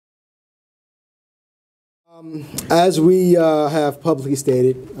As we have publicly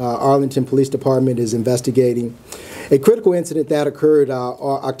stated, Arlington Police Department is investigating a critical incident that occurred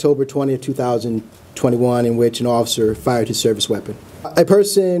October 20th, 2021, in which an officer fired his service weapon. A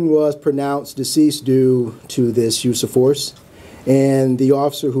person was pronounced deceased due to this use of force, and the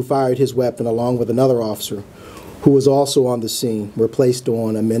officer who fired his weapon, along with another officer who was also on the scene, were placed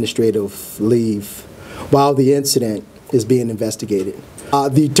on administrative leave while the incident is being investigated.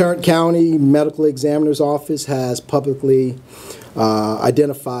 The Tarrant County Medical Examiner's Office has publicly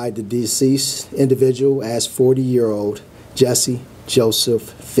identified the deceased individual as 40-year-old Jesse Joseph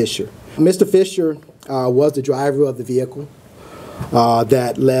Fisher. Mr. Fisher was the driver of the vehicle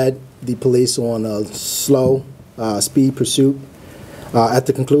that led the police on a slow speed pursuit, at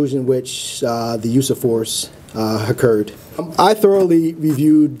the conclusion which the use of force occurred. I thoroughly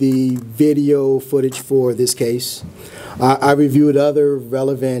reviewed the video footage for this case. I reviewed other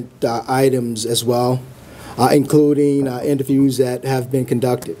relevant items as well, including interviews that have been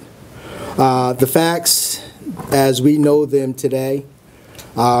conducted. The facts, as we know them today,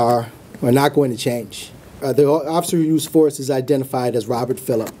 are not going to change. The officer who used force is identified as Robert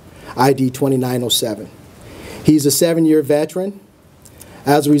Phillip, ID 2907. He's a 7-year veteran.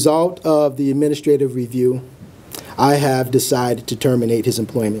 As a result of the administrative review, I have decided to terminate his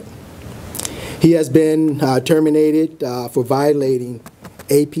employment. He has been terminated for violating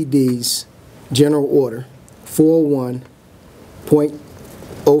APD's General Order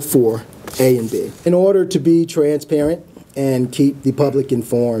 401.04 A and B. In order to be transparent and keep the public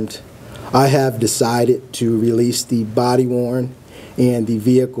informed, I have decided to release the body-worn and the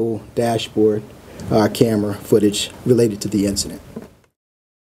vehicle dashboard camera footage related to the incident.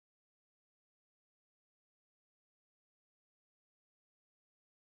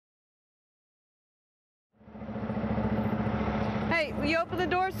 Hey, will you open the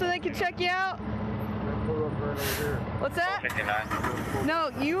door so they can check you out? What's that? 59. No,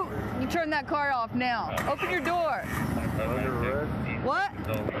 you turn that car off now. Open your door. What?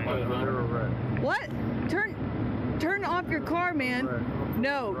 What? Turn off your car, man.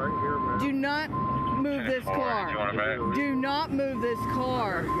 No. Do not move this car. Do not move this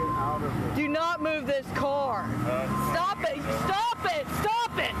car. Do not move this car. Stop it. Stop it.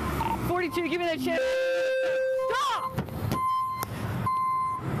 Stop it. 42, give me that shit. Stop.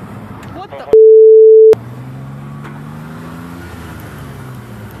 What the?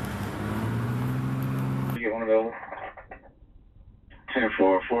 You get one available?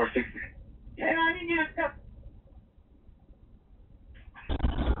 10-4, 460. Yeah, I didn't get a step.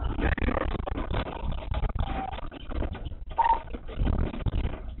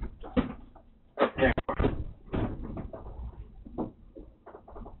 Yeah.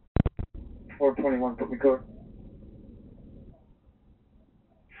 421, put me code.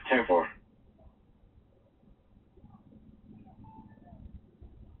 10-4.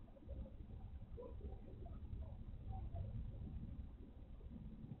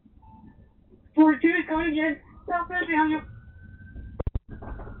 Going again. Stop it, Daniel.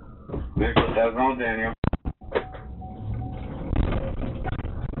 Vehicle does no Daniel.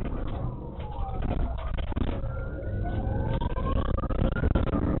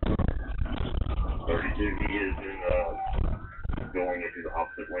 He is going into the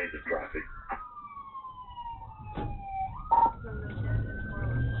opposite lanes of traffic.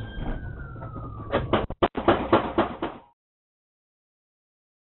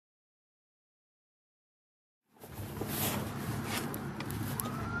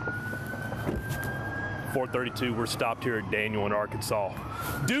 We're stopped here at Daniel in Arkansas.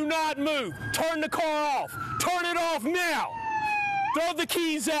 Do not move. Turn the car off. Turn it off now. Throw the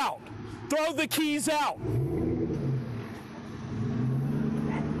keys out. Throw the keys out.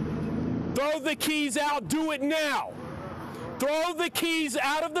 Throw the keys out. Do it now. Throw the keys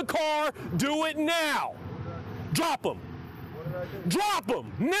out of the car. Do it now. Drop them. Drop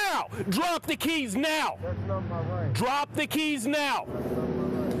them now. Drop the keys now. Drop the keys now.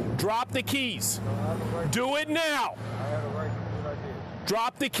 Drop the keys. Do it now.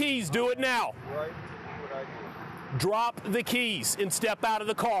 Drop the keys. Do it now. Drop the keys and step out of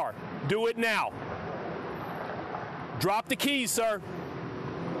the car. Do it now. Drop the keys, sir.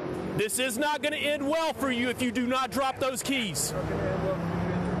 This is not going to end well for you if you do not drop those keys.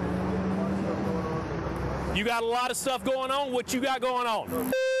 You got a lot of stuff going on. What you got going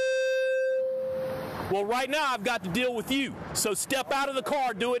on? Well, right now I've got to deal with you. So step out of the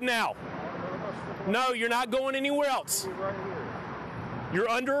car. Do it now. No, you're not going anywhere else. You're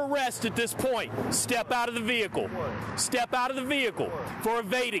under arrest at this point. Step out of the vehicle. Step out of the vehicle for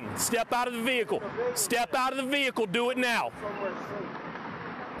evading. Step out of the vehicle. Step out of the vehicle. Do it now.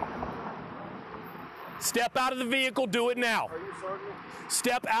 Step out of the vehicle, do it now. Are you sergeant?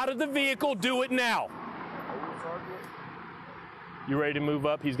 Step out of the vehicle, do it now. Are you sergeant? You ready to move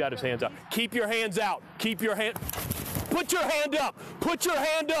up? He's got his hands up. Keep your hands out. Keep your hand. Put your hand up. Put your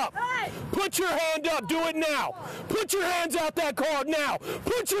hand up. Hey! Put your hand up. Do it now. Put your hands out that car now.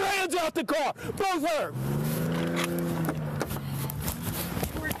 Put your hands out the car. Both her.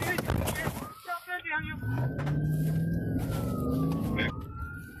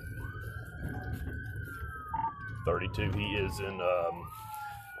 .32. He is in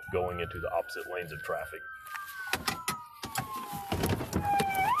going into the opposite lanes of traffic.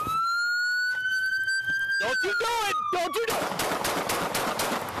 Don't you do it! Don't you do it!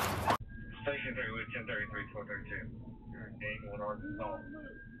 Station 3 with 1033, 432. You're in gang 1 Arkansas.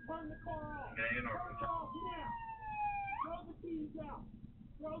 Turn the car off. Gang in Arkansas. Off now. Throw the keys out.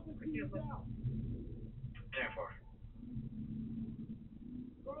 Throw the keys out. 10-4.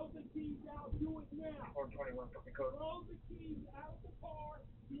 Throw the keys out. Do it now. 421, fucking code. Throw the keys out of the car.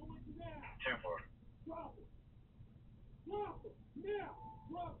 Do it now. 10-4. Drop it. Drop it. Now.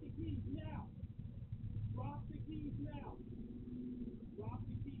 Drop the keys now. Drop the keys now. Drop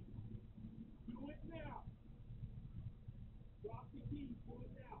the keys. Do it now. Drop the keys. Do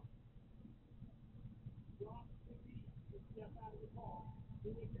it now. Drop the keys. And step out of the car.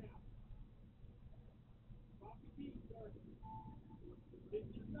 Do it now. Drop the keys, sir. This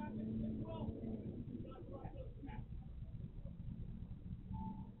is not going to get well. You got to write those keys.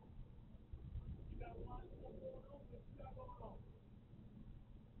 You got a lot of stuff going on. What you got going on?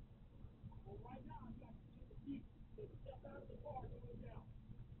 Well, right now, I've got to get the keys. So step out of the car. Do it now.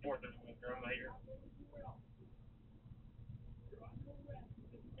 4th is from later. You're under arrest.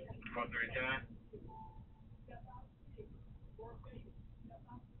 439. Step out of the vehicle. Or baby. Step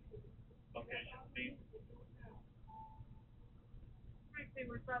out of the vehicle. Location, please.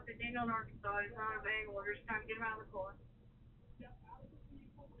 We're stopped at Daniel in Arkansas. He's not available. We're just trying to get him out of the car. Step out of the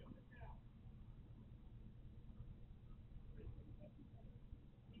vehicle. Do it now.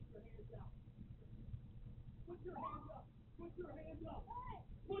 Keep your hands out. Put your hands up. Put your hands up.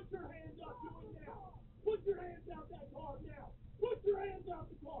 Put your hands up. Do it now. Put your hands out that car now. Put your hands out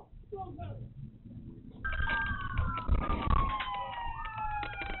the car. Throw them.